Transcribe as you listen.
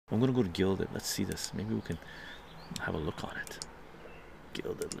I'm gonna go to Gilded. Let's see this. Maybe we can have a look on it.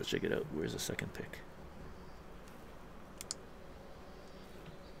 Gilded, let's check it out. Where's the second pick?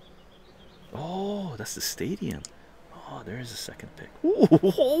 Oh, that's the stadium. Oh, there is a second pick.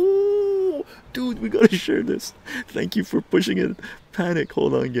 Ooh, dude, we gotta share this. Thank you for pushing it. Panic.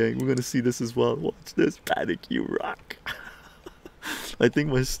 Hold on, gang. We're gonna see this as well. Watch this. Panic, you rock. I think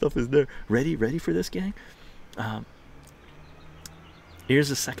my stuff is there. Ready for this, gang? Here's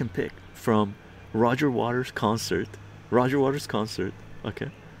the second pick from Roger Waters' concert. Roger Waters' concert.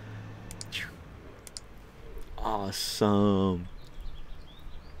 Okay. Awesome.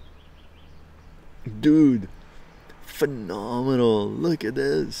 Dude, phenomenal. Look at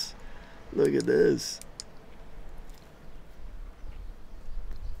this. Look at this.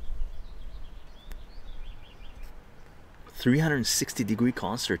 .360-degree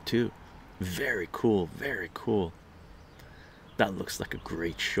concert too. Very cool, very cool. That looks like a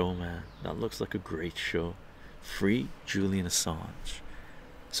great show, man. That looks like a great show. Free Julian Assange.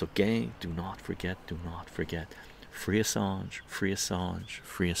 So gang, do not forget, free Assange, free Assange,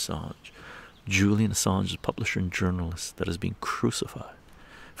 free Assange. Julian Assange is a publisher and journalist that is being crucified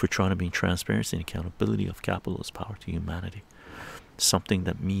for trying to bring transparency and accountability of capitalist power to humanity. Something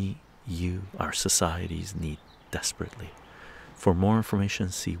that me, you, our societies need desperately. For more information,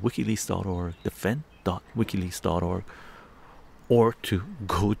 see wikileaks.org, defend.wikileaks.org, or to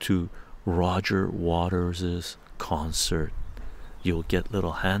go to Roger Waters' concert. You'll get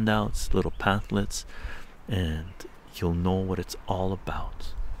little handouts, little pamphlets, and you'll know what it's all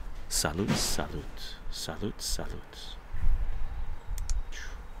about. Salute, salute, salute, salute.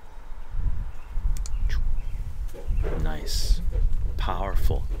 Nice,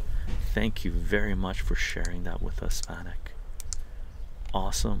 powerful. Thank you very much for sharing that with us, Panic.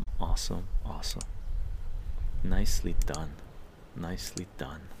 Awesome, awesome, awesome. Nicely done, nicely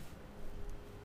done.